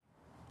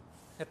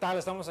¿Qué tal?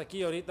 Estamos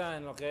aquí ahorita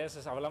en lo que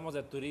hablamos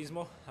de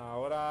turismo.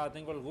 Ahora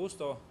tengo el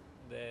gusto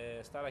de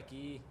estar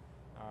aquí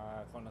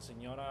con la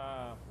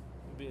señora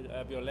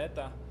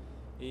Violeta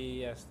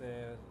y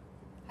Hatsiri.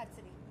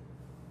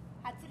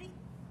 Hatsiri.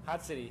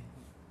 Hatsiri.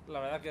 La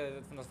verdad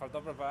que nos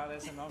faltó preparar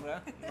ese nombre,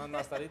 ¿eh? No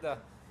hasta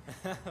ahorita.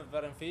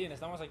 Pero en fin,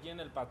 estamos aquí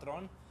en el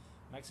Patrón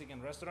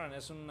Mexican Restaurant.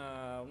 Es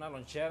una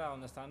lonchera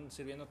donde están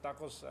sirviendo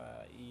tacos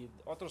y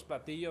otros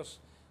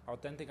platillos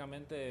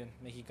auténticamente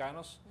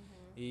mexicanos.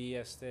 Y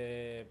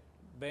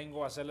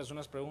vengo a hacerles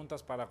unas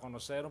preguntas para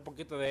conocer un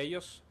poquito de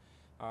ellos,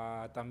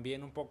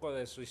 también un poco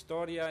de su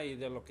historia y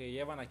de lo que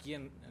llevan aquí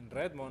en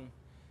Redmond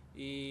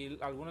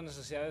y algunas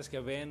necesidades que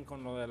ven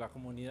con lo de la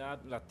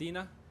comunidad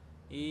latina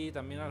y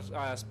también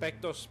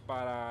aspectos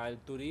para el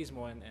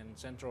turismo en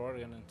Central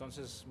Oregon.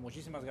 Entonces,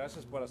 muchísimas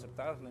gracias por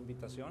aceptar la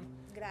invitación.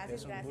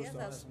 Gracias, gracias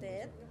a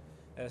usted.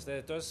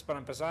 Entonces, para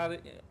empezar,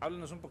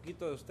 háblenos un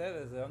poquito de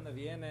ustedes, de dónde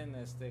vienen,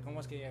 cómo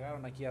es que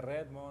llegaron aquí a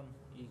Redmond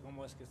y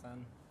cómo es que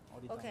están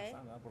ahorita. Okay.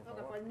 Por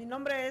favor. Pues mi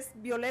nombre es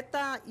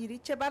Violeta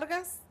Iriche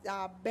Vargas,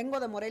 vengo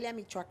de Morelia,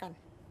 Michoacán.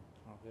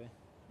 Okay.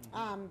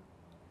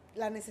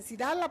 La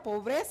necesidad, la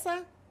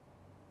pobreza,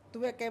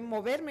 tuve que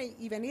moverme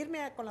y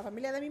venirme con la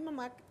familia de mi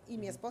mamá y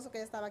mi esposo que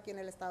ya estaba aquí en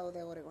el estado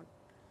de Oregón.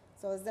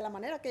 Desde la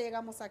manera que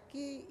llegamos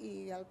aquí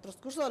y al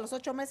transcurso de los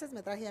 8 meses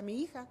me traje a mi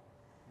hija.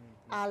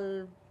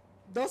 Al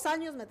 2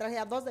 años me traje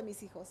a 2 de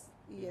mis hijos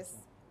y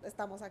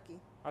estamos aquí.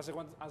 ¿Hace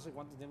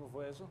cuánto tiempo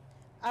fue eso?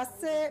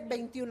 Hace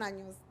 21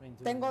 años.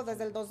 21 Tengo años.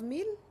 desde el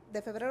 2000,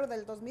 de febrero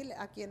del 2000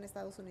 aquí en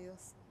Estados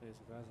Unidos. Sí,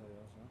 gracias a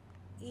Dios,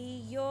 ¿no?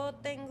 Y yo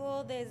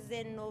tengo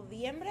desde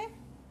noviembre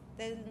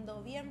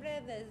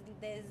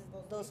desde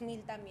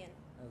 2000 también,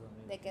 Es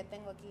 2000. de que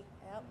tengo aquí.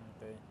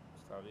 Ok,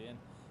 está bien.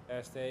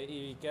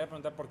 Y quería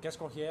preguntar, ¿por qué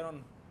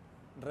escogieron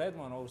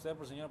Redmond? O usted,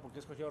 por señora, ¿por qué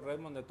escogió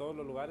Redmond de todos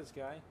los lugares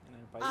que hay en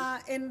el país?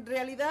 En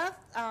realidad,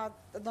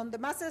 donde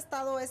más he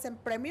estado es en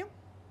Premio,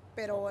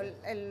 pero Ok.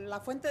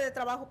 la fuente de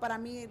trabajo para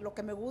mí, lo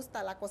que me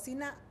gusta, la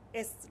cocina,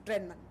 es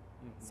Redmond.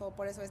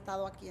 Por eso he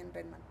estado aquí en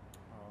Redmond.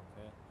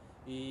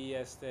 Ok. Y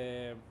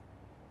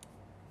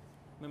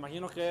me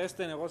imagino que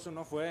este negocio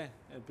no fue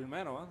el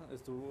primero, ¿eh?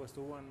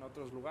 Estuvo en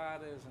otros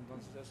lugares,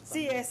 entonces eso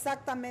Sí, también.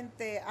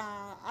 exactamente.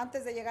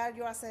 Antes de llegar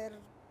yo a hacer,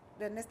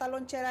 en esta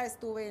lonchera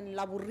estuve en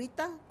La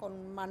Burrita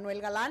con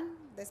Manuel Galán,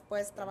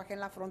 después trabajé en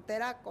La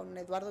Frontera con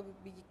Eduardo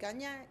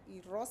Villicaña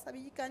y Rosa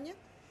Villicaña.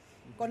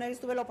 Con él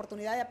tuve la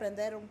oportunidad de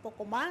aprender un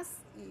poco más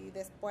y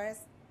después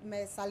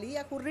me salí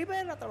a Hood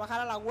River a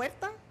trabajar a la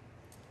huerta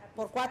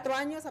por 4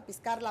 años, a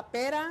piscar la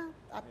pera,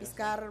 a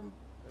piscar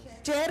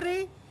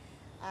cherry,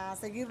 a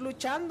seguir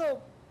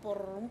luchando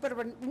por un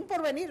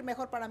porvenir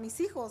mejor para mis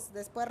hijos.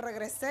 Después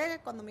regresé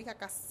cuando mi hija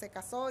se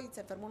casó y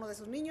se enfermó uno de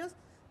sus niños.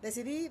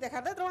 Decidí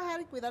dejar de trabajar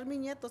y cuidar mis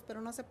nietos,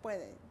 pero no se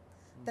puede.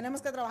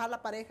 Tenemos que trabajar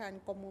la pareja en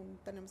común,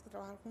 tenemos que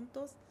trabajar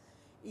juntos.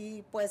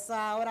 Y pues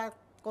ahora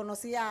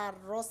conocí a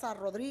Rosa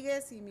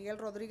Rodríguez y Miguel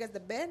Rodríguez de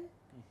Ben,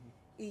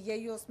 y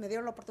ellos me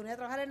dieron la oportunidad de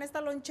trabajar en esta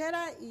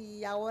lonchera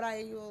y ahora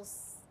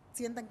ellos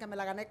sienten que me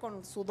la gané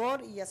con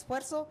sudor y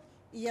esfuerzo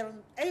y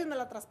ellos me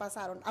la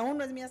traspasaron. Aún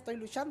no es mía, estoy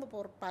luchando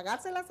por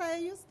pagárselas a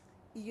ellos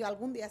y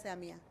algún día sea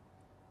mía.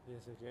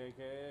 Fíjese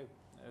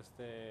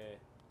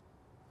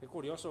qué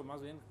curioso,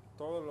 más bien,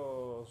 todos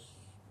los,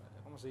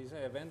 ¿cómo se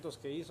dice?, eventos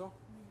que hizo,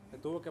 que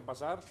tuvo que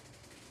pasar,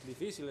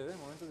 difíciles,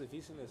 momentos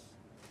difíciles,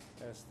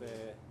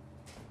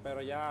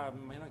 pero ya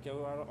me imagino que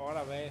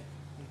ahora ve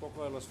un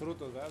poco de los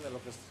frutos, ¿verdad?, de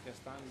lo que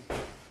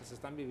se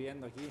están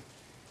viviendo aquí.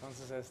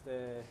 Entonces,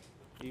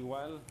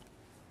 igual,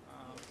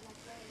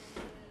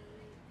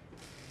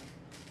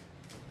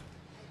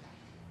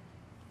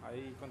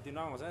 ahí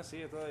continuamos,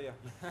 sigue todavía.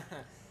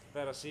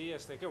 Pero sí,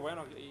 qué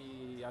bueno,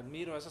 y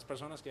admiro a esas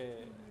personas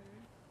que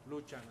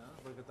luchan,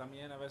 ¿no? Porque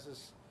también a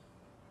veces,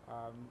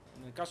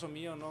 en el caso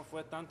mío no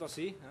fue tanto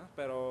así, ¿no?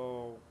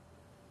 Pero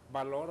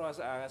valoro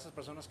a esas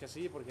personas que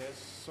sí, porque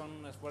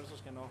son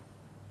esfuerzos que no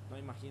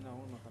imagina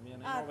uno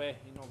también, y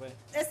no ve.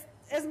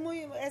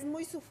 Es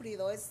muy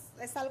sufrido, es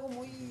algo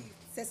muy,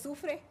 se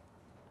sufre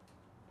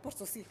por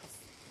sus hijos.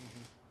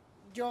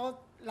 Yo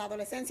la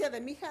adolescencia de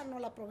mi hija no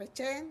la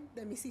aproveché,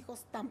 de mis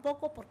hijos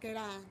tampoco, porque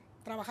era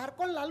trabajar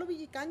con Lalo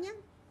Villicaña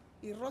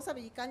y Rosa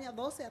Villicaña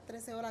 12 a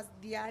 13 horas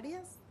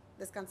diarias,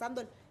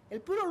 descansando el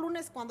puro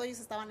lunes cuando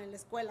ellos estaban en la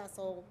escuela.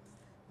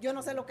 Yo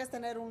no sé lo que es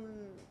tener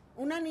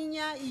una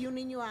niña y un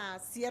niño a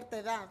cierta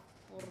edad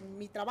por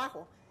mi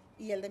trabajo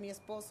y el de mi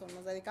esposo.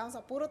 Nos dedicamos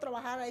a puro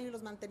trabajar, a ellos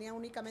los mantenía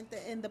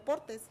únicamente en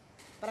deportes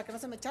para que no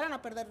se me echaran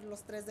a perder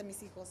los 3 de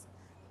mis hijos.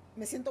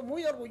 Me siento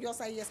muy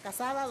orgullosa, ella es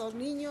casada, 2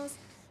 niños,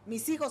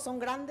 mis hijos son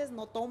grandes,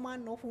 no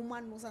toman, no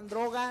fuman, no usan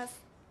drogas.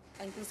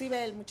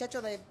 Inclusive el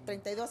muchacho de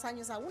 32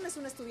 años aún es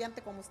un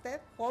estudiante como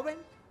usted, joven,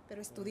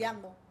 pero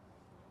estudiando.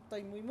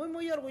 Estoy muy, muy,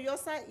 muy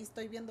orgullosa y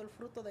estoy viendo el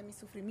fruto de mi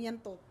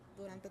sufrimiento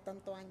durante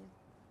tanto año.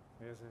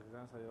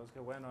 Gracias a Dios, qué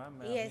bueno.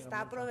 Y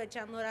está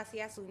aprovechando ahora sí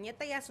a su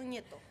nieta y a su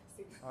nieto.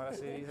 Sí. Ahora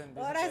sí, dicen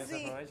Ahora que sí.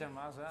 se aprovechan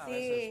más, a Sí.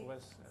 veces,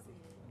 pues,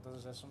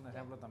 entonces es un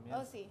ejemplo también.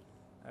 Oh, sí.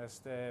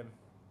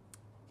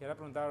 Quería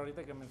preguntar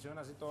ahorita que menciona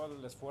así todo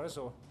el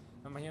esfuerzo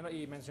Me imagino,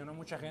 y mencionó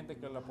mucha gente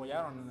que lo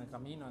apoyaron en el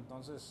camino,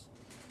 entonces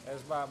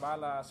va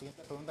la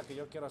siguiente pregunta que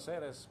yo quiero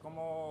hacer, es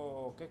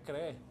 ¿qué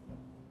cree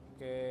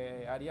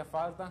que haría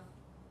falta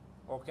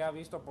o qué ha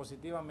visto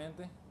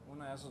positivamente,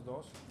 una de esos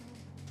dos,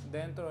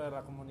 dentro de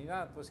la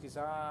comunidad? Pues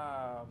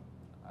quizá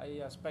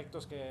hay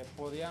aspectos que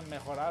podrían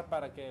mejorar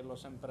para que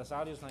los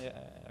empresarios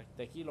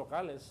de aquí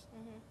locales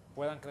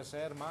puedan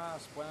crecer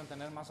más, puedan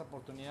tener más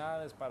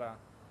oportunidades para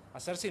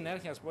hacer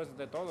sinergias pues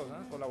de todos,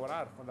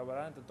 colaborar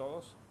entre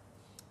todos.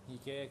 ¿Y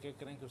qué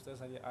creen que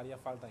ustedes haría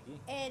falta aquí?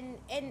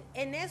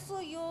 En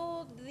eso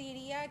yo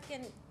diría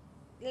que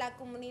la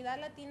comunidad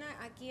latina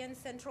aquí en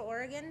Central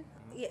Oregon,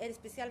 y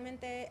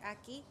especialmente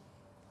aquí,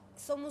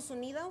 somos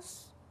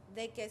unidos,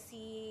 de que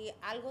si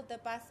algo te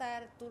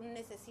pasa, tú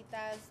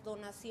necesitas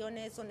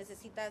donaciones o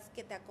necesitas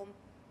que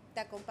te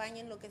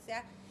acompañen, lo que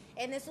sea,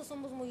 en eso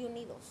somos muy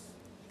unidos.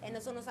 En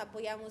eso nos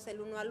apoyamos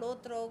el uno al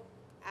otro,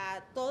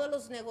 a todos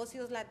los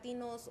negocios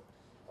latinos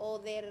o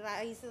de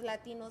raíces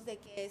latinos, de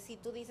que si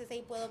tú dices,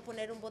 hey, puedo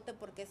poner un bote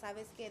porque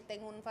sabes que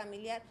tengo un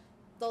familiar,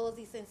 todos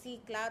dicen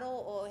sí, claro,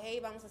 o hey,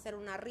 vamos a hacer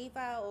una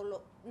rifa,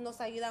 o nos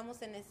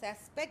ayudamos en ese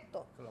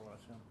aspecto.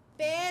 Colaboración.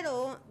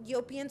 Pero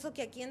yo pienso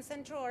que aquí en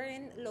Central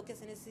Oregon lo que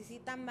se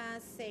necesita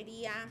más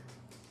sería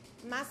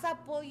más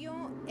apoyo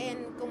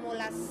en como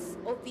las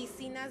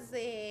oficinas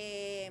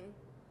del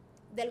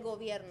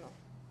gobierno.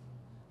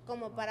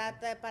 Como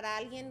para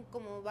alguien,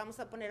 como vamos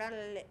a poner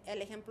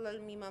el ejemplo de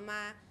mi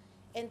mamá,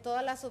 en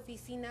todas las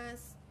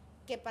oficinas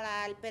que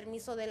para el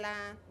permiso de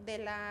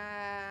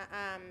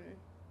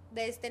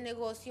este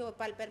negocio,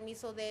 para el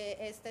permiso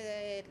de esta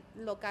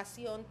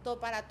locación,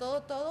 para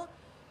todo,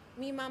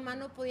 mi mamá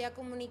no podía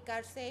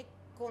comunicarse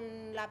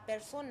con la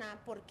persona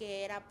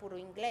porque era puro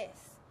inglés.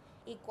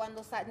 Y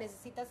cuando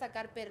necesitas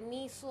sacar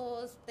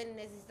permisos,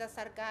 necesitas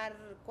sacar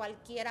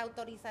cualquier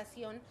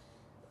autorización,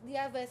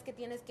 ya ves que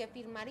tienes que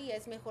firmar, y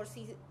es mejor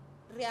si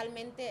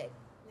realmente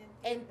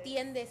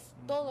entiendes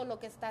todo lo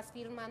que estás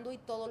firmando y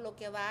todo lo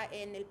que va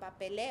en el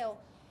papeleo,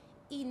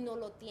 y no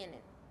lo tienen.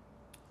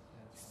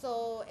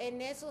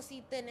 En eso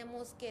sí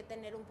tenemos que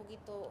tener un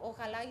poquito,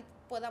 ojalá y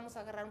podamos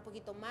agarrar un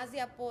poquito más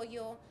de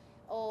apoyo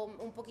o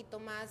un poquito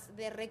más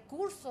de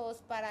recursos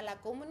para la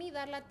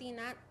comunidad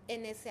latina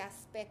en ese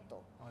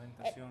aspecto.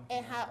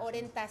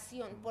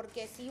 Orientación,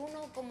 porque si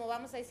uno, como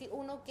vamos a decir,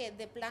 uno que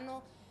de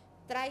plano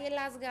trae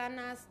las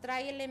ganas,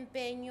 trae el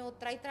empeño,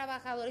 trae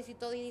trabajadores y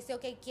todo, y dice,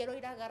 ok, quiero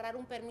ir a agarrar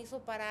un permiso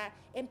para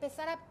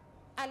empezar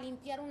a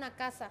limpiar una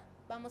casa,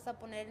 vamos a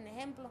poner un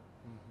ejemplo.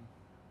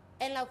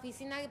 En la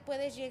oficina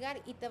puedes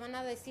llegar y te van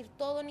a decir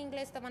todo en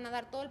inglés, te van a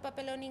dar todo el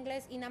papeleo en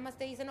inglés, y nada más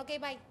te dicen, ok,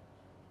 bye.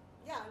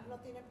 Ya, no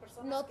tienen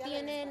personas. No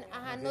tienen,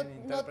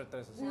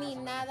 intérpretes, ni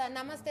nada,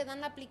 nada más te dan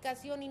la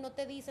aplicación y no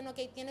te dicen, ok,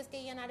 tienes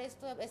que llenar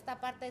esto, esta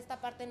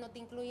parte no te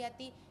incluye a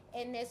ti.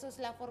 En eso es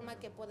la forma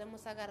que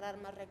podemos agarrar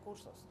más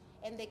recursos,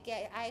 en de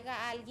que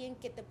haya alguien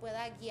que te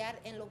pueda guiar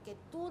en lo que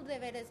tú de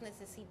veras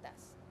necesitas.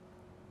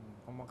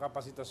 Como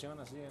capacitación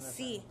así,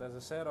 sí.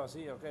 Desde cero,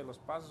 así, ok, los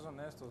pasos son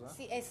estos, ¿eh?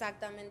 Sí,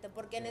 exactamente,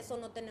 porque en eso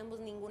no tenemos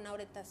ninguna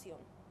orientación.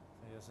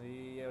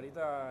 Sí, y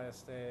ahorita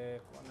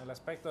con el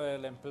aspecto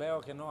del empleo,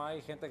 que no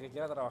hay gente que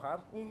quiera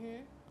trabajar,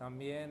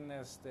 también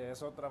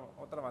es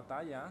otra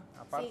batalla,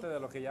 aparte de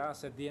lo que ya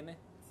se tiene,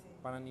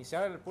 para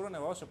iniciar el puro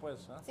negocio,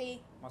 pues,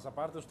 sí. Más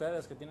aparte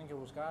ustedes que tienen que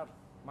buscar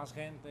más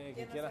gente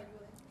que quiera,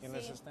 que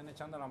les estén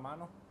echando la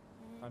mano,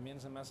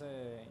 también se me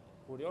hace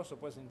curioso,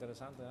 pues,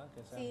 interesante, que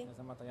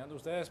estén batallando.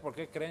 ¿Ustedes por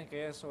qué creen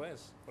que eso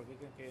es? ¿Por qué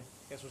creen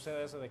que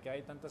sucede eso de que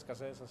hay tanta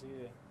escasez así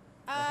de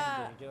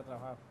gente que quiera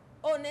trabajar?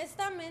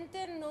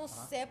 Honestamente no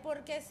sé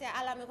por qué sea,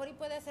 a lo mejor y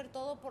puede ser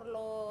todo por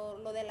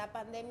lo de la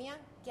pandemia,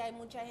 que hay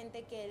mucha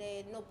gente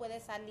que no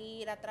puede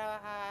salir a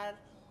trabajar,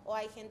 o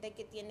hay gente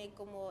que tiene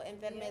como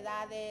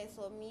enfermedades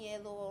o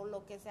miedo o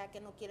lo que sea,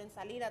 que no quieren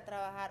salir a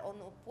trabajar o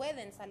no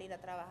pueden salir a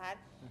trabajar,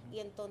 y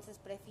entonces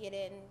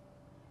prefieren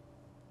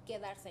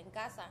quedarse en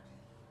casa.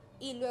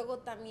 Y luego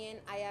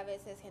también hay a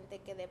veces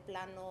gente que de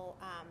plano...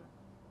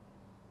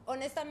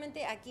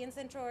 honestamente, aquí en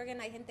Central Oregon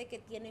hay gente que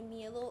tiene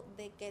miedo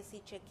de que si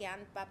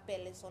chequean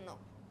papeles o no,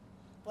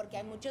 porque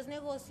hay muchos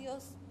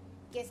negocios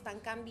que están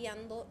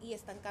cambiando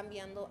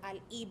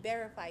al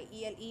E-Verify,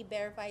 y el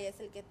E-Verify es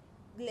el que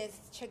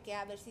les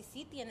chequea a ver si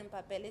sí tienen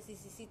papeles y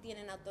si sí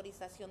tienen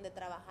autorización de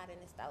trabajar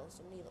en Estados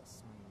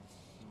Unidos.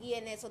 Y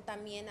en eso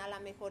también a lo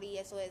mejor, y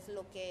eso es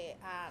lo que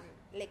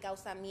le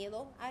causa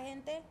miedo a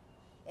gente,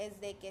 es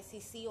de que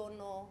si sí o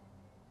no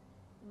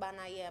van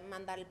a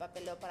mandar el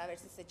papeleo para ver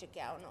si se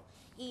chequea o no.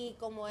 Y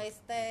como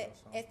este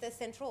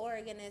Central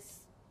Oregon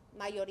es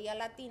mayoría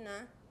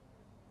latina,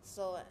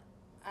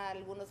 a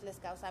algunos les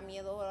causa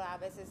miedo, a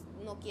veces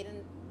no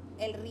quieren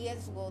el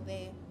riesgo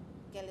de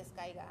que les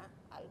caiga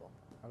algo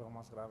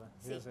más grave.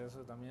 Sí.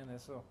 Eso también,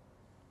 es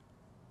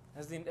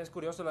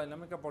curioso la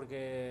dinámica,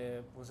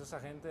 porque pues esa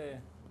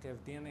gente que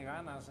tiene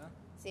ganas,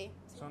 sí.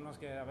 son los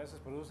que a veces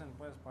producen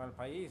pues para el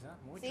país,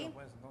 mucho, sí.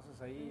 pues entonces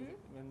ahí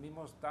el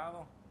mismo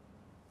estado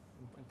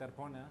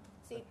interpone,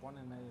 sí.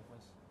 interpone en medio,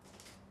 pues.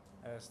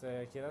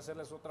 Quiero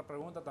hacerles otra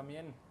pregunta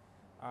también.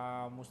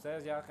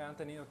 Ustedes ya que han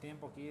tenido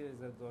tiempo aquí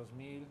desde el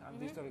 2000, han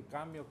visto el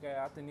cambio que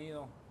ha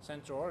tenido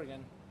Central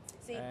Oregon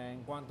Sí.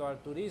 en cuanto al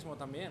turismo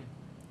también.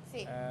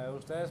 Sí.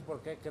 ¿Ustedes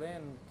por qué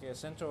creen que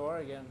Central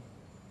Oregon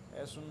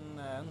es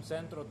un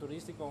centro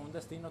turístico, un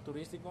destino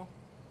turístico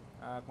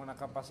con la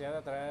capacidad de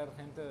atraer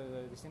gente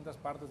de distintas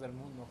partes del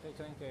mundo? ¿Qué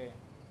creen que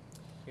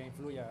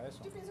influye a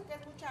eso? Yo pienso que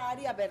es mucha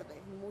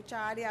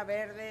área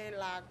verde,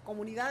 la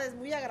comunidad es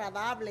muy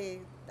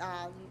agradable,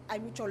 hay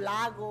mucho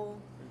lago,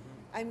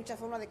 hay mucha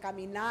forma de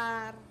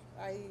caminar,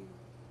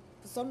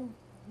 pues son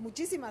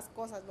muchísimas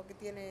cosas lo que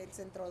tiene el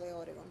centro de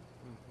Oregon.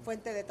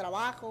 Fuente de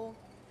trabajo,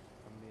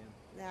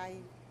 También.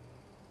 hay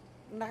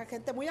una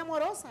gente muy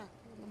amorosa,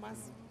 nomás,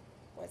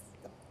 pues,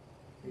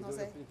 ¿Y no tú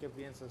sé. qué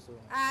piensas tú?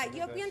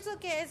 Yo pienso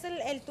que es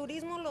el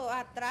turismo lo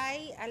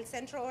atrae al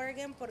Central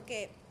Oregon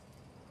porque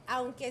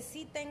aunque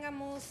sí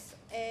tengamos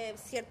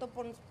cierto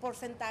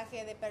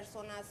porcentaje de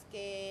personas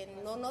que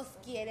no nos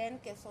quieren,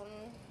 que son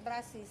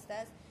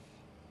racistas,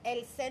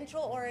 el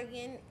Central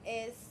Oregon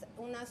es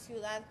una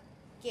ciudad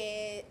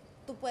que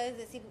tú puedes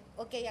decir,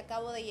 ok,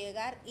 acabo de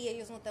llegar, y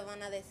ellos no te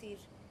van a decir,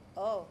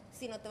 oh,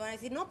 sino te van a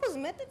decir, no, pues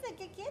métete,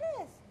 ¿qué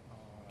quieres?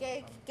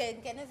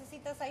 ¿Qué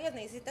necesitas ahí?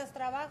 ¿Necesitas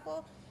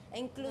trabajo? E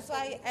incluso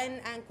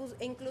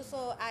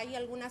incluso hay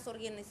algunas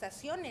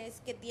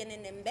organizaciones que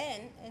tienen en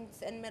Bend,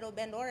 en Middle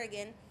Bend,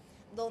 Oregon,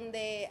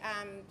 donde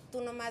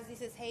tú nomás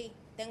dices, hey,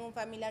 tengo un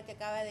familiar que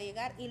acaba de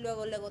llegar, y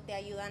luego te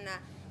ayudan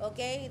ok,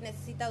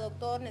 necesita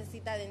doctor,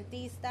 necesita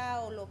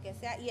dentista o lo que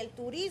sea. Y el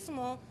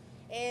turismo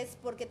es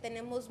porque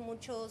tenemos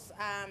muchos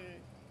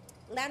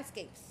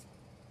landscapes.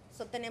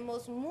 So,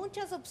 tenemos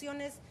muchas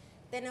opciones,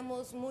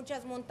 tenemos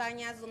muchas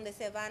montañas donde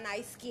se van a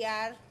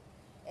esquiar.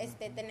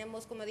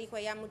 Tenemos, como dijo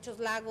ella, muchos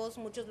lagos,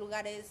 muchos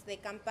lugares de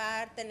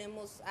acampar,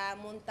 tenemos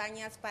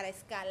montañas para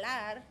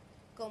escalar,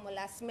 como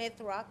la Smith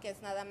Rock, que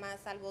es nada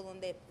más algo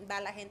donde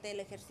va la gente del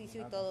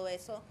ejercicio y todo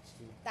eso.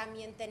 Sí.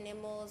 También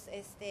tenemos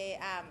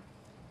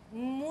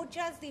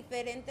muchas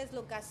diferentes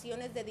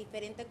locaciones de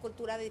diferente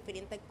cultura, de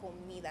diferente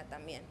comida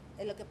también.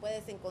 Es lo que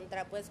puedes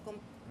encontrar,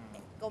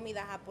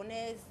 comida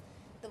japonés,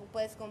 tú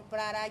puedes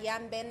comprar allá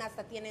en Ben,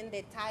 hasta tienen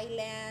de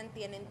Thailand,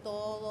 tienen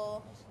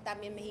todo,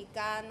 también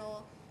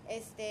mexicano.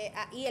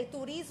 Y el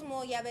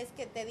turismo, ya ves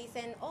que te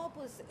dicen, oh,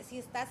 pues si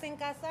estás en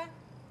casa,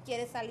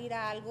 quieres salir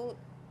a algo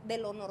de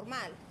lo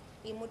normal.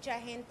 Y mucha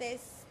gente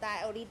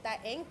está ahorita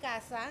en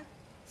casa,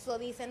 so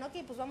dicen, ok,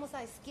 pues vamos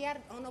a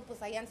esquiar. Oh, no,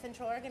 pues allá en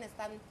Central Oregon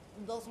están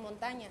 2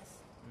 montañas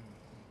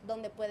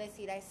donde puedes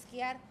ir a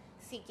esquiar.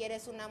 Si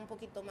quieres una un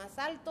poquito más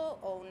alto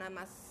o una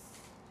más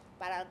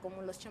para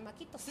como los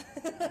chamaquitos.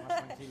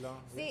 Más tranquilo.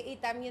 Sí, y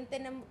también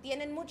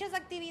tienen muchas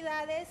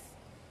actividades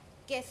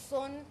que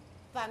son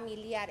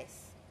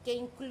familiares, que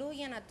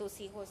incluyen a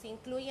tus hijos,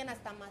 incluyen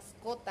hasta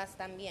mascotas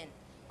también.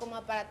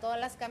 Como para todas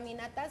las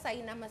caminatas,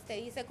 ahí nada más te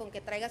dice con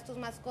que traigas tus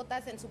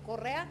mascotas en su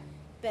correa,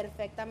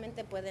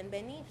 perfectamente pueden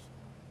venir.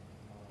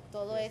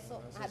 Todo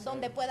eso,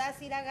 donde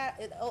puedas ir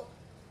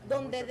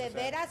donde de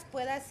veras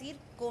puedas ir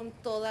con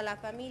toda la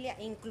familia,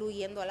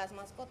 incluyendo a las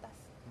mascotas.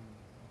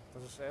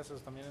 Entonces eso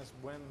también es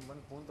buen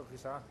punto,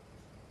 quizá.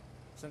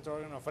 Central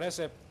Oregon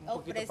ofrece un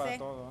poquito para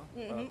todo,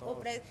 para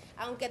todos.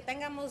 Aunque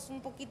tengamos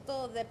un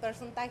poquito de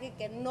porcentaje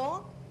que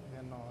no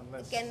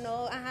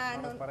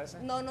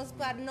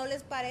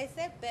les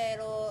parece,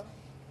 pero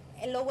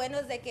lo bueno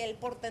es de que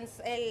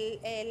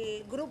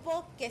el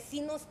grupo que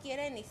sí nos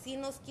quieren y sí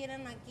nos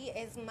quieren aquí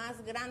es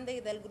más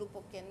grande del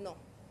grupo que no.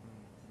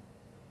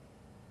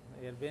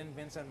 Y el bien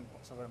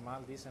sobre el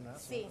mal, dicen, ¿eh?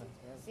 Sí,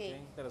 es sí.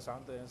 bien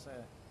interesante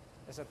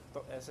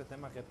ese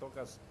tema que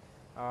tocas.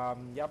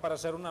 Ya para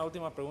hacer una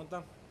última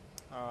pregunta,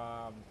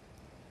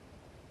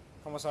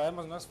 como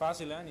sabemos no es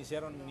fácil, ni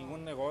hicieron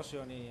ningún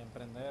negocio ni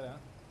emprender,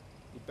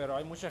 pero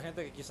hay mucha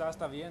gente que quizás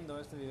está viendo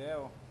este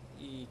video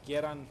y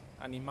quieran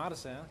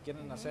animarse,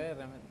 quieren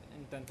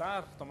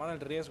intentar tomar el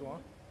riesgo.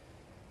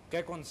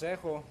 ¿Qué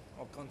consejo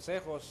o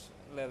consejos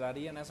le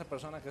darían a esa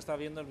persona que está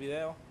viendo el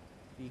video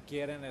y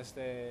quieren,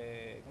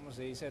 ¿cómo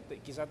se dice?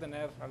 Quizá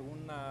tener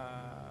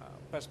alguna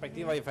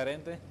perspectiva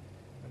diferente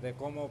de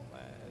cómo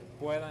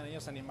puedan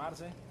ellos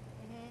animarse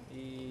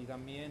y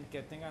también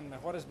que tengan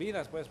mejores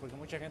vidas, pues, porque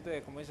mucha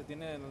gente, como dice,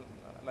 tiene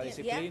la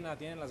disciplina,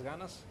 tienen las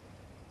ganas,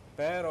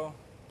 pero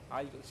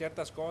hay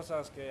ciertas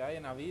cosas que hay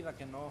en la vida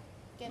que no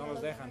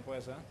los dejan,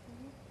 pues,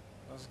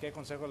 Entonces, ¿qué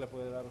consejo le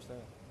puede dar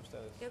ustedes?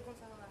 ¿Qué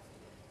consejo das?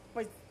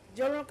 Pues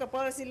yo lo que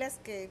puedo decirles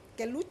es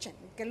que luchen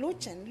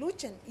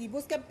y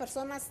busquen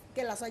personas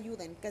que las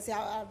ayuden, que se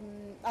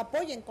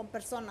apoyen con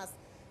personas,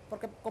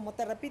 porque como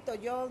te repito,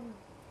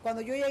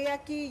 cuando yo llegué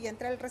aquí y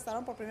entré al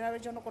restaurante por primera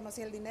vez, yo no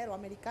conocía el dinero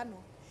americano,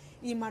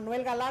 y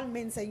Manuel Galán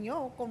me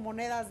enseñó con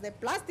monedas de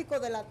plástico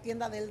de la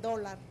tienda del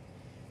dólar,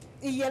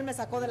 y él me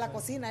sacó de la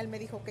cocina, él me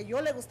dijo que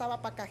yo le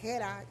gustaba pa'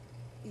 cajera,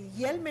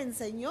 y él me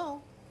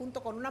enseñó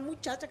junto con una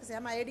muchacha que se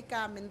llama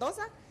Erika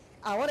Mendoza.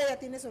 Ahora ella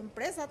tiene su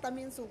empresa,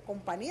 también su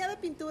compañía de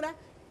pintura,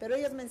 pero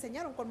ellos me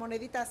enseñaron con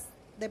moneditas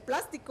de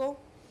plástico.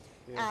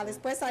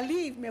 Después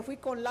salí, me fui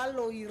con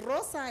Lalo y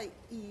Rosa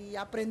y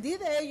aprendí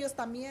de ellos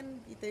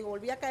también, y te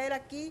volví a caer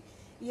aquí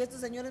y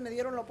estos señores me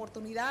dieron la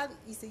oportunidad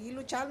y seguí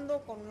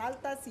luchando con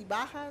altas y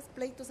bajas,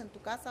 pleitos en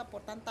tu casa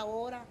por tanta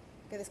hora,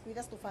 que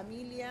descuidas tu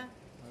familia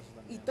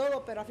y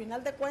todo, pero a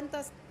final de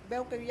cuentas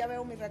veo que ya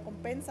veo mi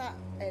recompensa,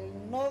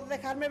 el no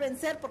dejarme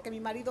vencer porque mi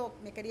marido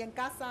me quería en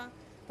casa,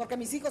 porque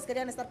mis hijos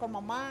querían estar con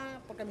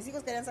mamá, porque mis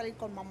hijos querían salir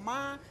con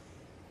mamá.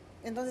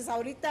 Entonces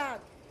ahorita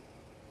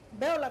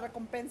veo la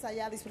recompensa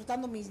ya,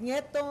 disfrutando mis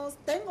nietos.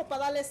 Tengo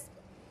para darles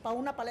para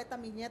una paleta a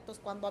mis nietos,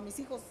 cuando a mis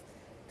hijos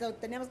que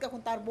teníamos que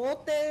juntar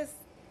botes,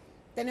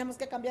 teníamos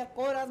que cambiar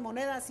coras,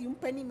 monedas, y un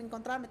penny me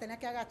encontraba, me tenía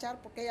que agachar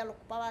porque ella lo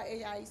ocupaba.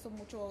 Ella hizo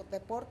mucho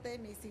deporte,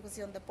 mis hijos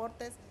hicieron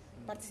deportes,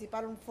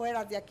 participaron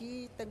fuera de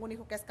aquí. Tengo un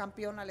hijo que es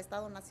campeón al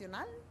estado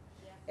nacional.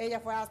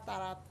 Ella fue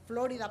hasta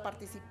Florida a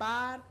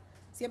participar,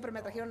 siempre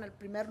me trajeron el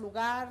primer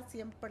lugar,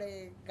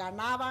 siempre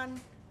ganaban.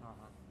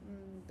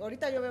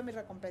 Ahorita yo veo mi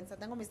recompensa.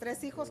 Tengo mis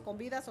 3 hijos con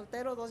vida,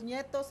 soltero, 2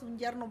 nietos, un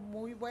yerno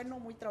muy bueno,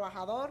 muy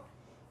trabajador,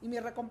 y mi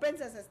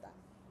recompensa es esta,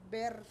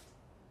 ver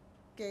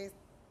que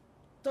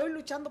estoy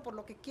luchando por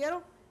lo que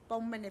quiero, para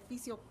un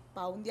beneficio,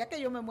 para un día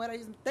que yo me muera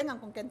ellos tengan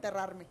con qué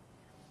enterrarme.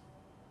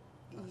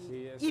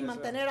 Y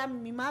mantener a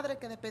mi madre,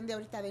 que depende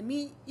ahorita de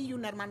mí, y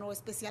un hermano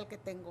especial que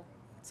tengo.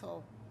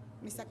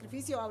 Mi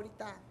sacrificio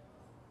ahorita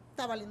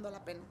está valiendo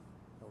la pena.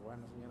 Pero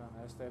bueno, señora,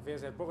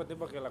 fíjese, el poco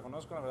tiempo que la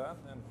conozco, la verdad,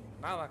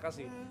 nada,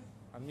 casi.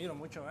 Admiro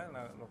mucho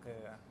lo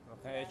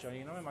que ha hecho,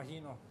 y no me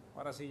imagino,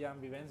 ahora sí ya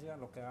en vivencia,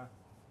 lo que ha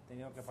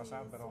tenido que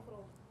pasar, pero...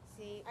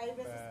 Sí,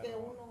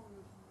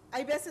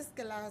 hay veces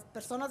que las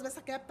personas, ves a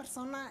aquella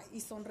persona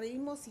y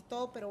sonreímos y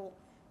todo, pero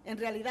en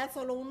realidad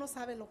solo uno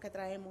sabe lo que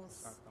traemos.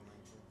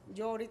 Exactamente.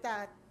 Yo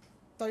ahorita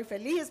estoy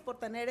feliz por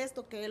tener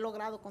esto que he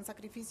logrado con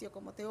sacrificio,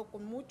 como te digo,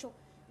 con mucho,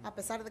 a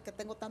pesar de que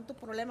tengo tanto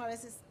problema a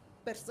veces,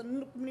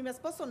 ni mi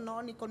esposo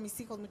no, ni con mis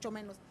hijos, mucho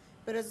menos,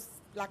 pero es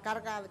la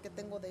carga que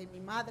tengo de mi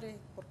madre,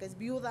 porque es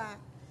viuda,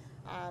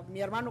 a mi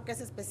hermano que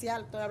es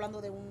especial, estoy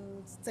hablando de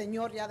un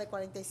señor ya de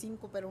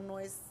 45, pero no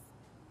es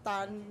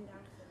tan...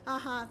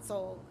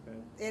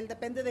 él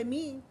depende de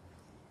mí,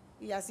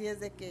 y así es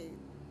de que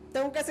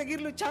tengo que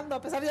seguir luchando,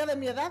 a pesar ya de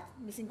mi edad,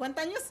 mis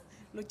 50 años,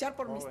 luchar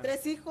por mis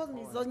 3 hijos,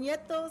 mis 2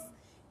 nietos,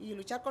 y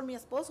luchar con mi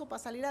esposo para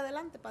salir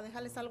adelante, para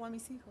dejarles algo a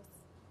mis hijos.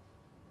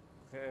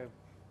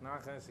 Nada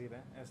que decir,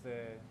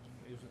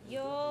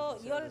 Yo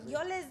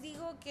les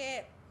digo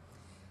que,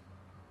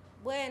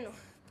 bueno,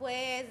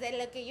 pues de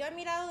lo que yo he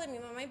mirado de mi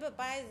mamá y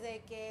papá es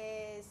de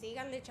que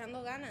sigan le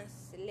echando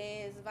ganas.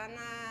 Les van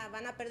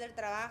a perder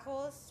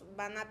trabajos,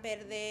 van a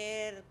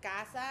perder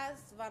casas,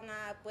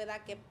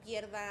 pueda que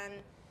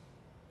pierdan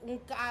un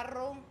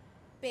carro,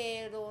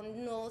 pero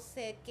no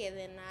se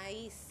queden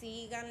ahí,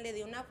 síganle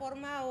de una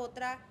forma u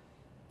otra,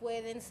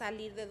 pueden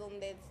salir de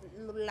donde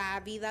la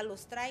vida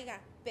los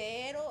traiga,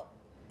 pero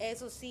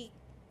eso sí,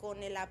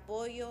 con el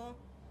apoyo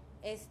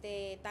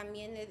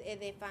también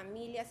de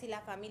familia. Si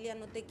la familia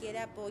no te quiere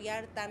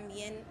apoyar,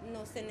 también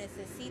no se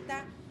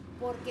necesita,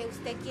 porque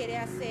usted quiere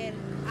hacer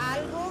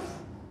algo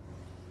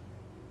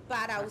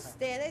para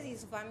ustedes y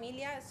su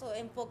familia.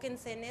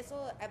 Enfóquense en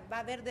eso. Va a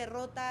haber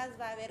derrotas,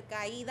 va a haber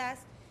caídas,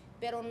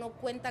 pero no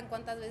cuentan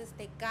cuántas veces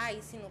te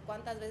caes, sino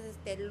cuántas veces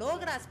te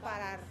logras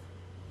parar.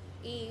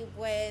 Y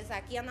pues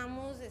aquí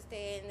andamos,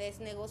 es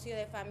negocio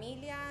de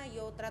familia.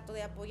 Yo trato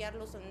de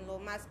apoyarlos en lo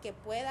más que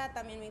pueda,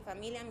 también mi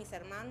familia, mis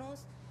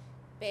hermanos,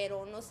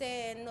 pero no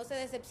se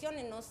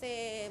decepcionen, no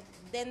se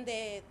den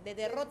de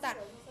derrota.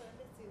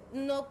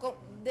 No,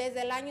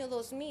 desde el año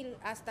 2000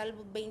 hasta el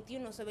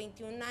 21,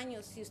 21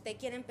 años, si usted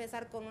quiere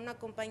empezar con una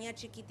compañía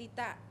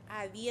chiquitita,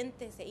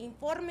 aviéntese,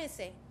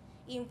 infórmese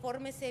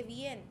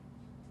bien,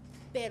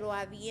 pero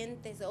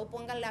aviéntese o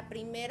ponga la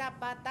primera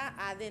pata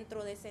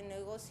adentro de ese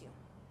negocio.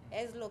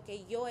 Es lo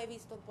que yo he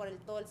visto por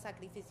todo el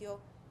sacrificio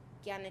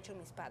que han hecho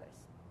mis padres.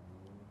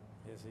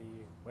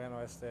 Sí,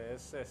 bueno,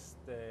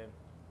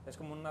 es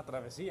como una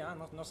travesía,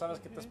 no sabes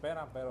qué te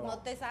espera, pero... No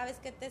te sabes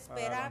qué te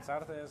espera. Para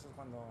lanzarte, eso es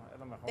cuando es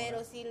lo mejor.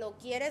 Pero si lo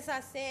quieres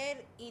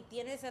hacer y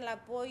tienes el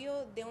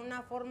apoyo de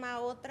una forma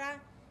u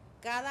otra,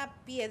 cada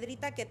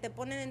piedrita que te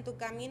ponen en tu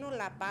camino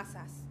la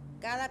pasas.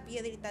 Cada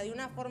piedrita de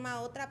una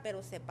forma u otra,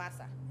 pero se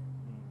pasa.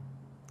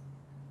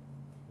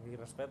 Y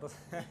respetos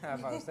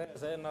para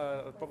ustedes,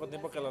 el poco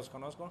tiempo que los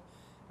conozco.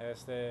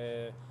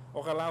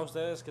 Ojalá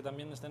ustedes que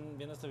también estén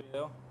viendo este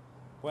video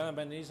puedan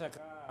venirse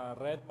acá a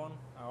Redmond,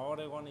 a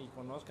Oregon, y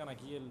conozcan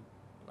aquí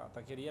la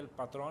taquería El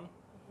Patrón.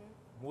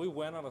 Muy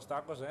buenos los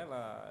tacos,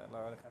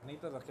 la de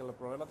carnitas, la que lo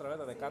probé la otra vez,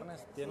 la de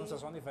carnes, tiene un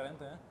sazón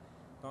diferente.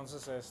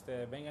 Entonces,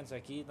 vénganse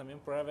aquí, también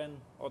prueben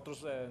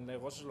otros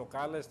negocios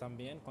locales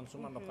también,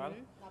 consuman local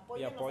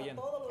y apoyen.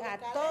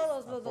 A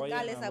todos los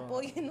locales,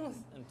 apóyennos.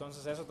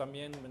 Entonces, eso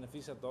también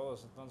beneficia a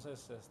todos.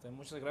 Entonces,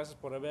 muchas gracias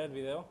por ver el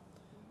video.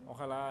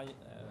 Ojalá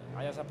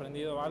hayas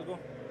aprendido algo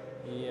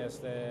y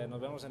nos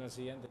vemos en el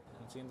siguiente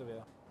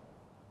video.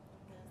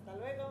 Hasta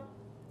luego.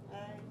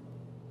 Bye.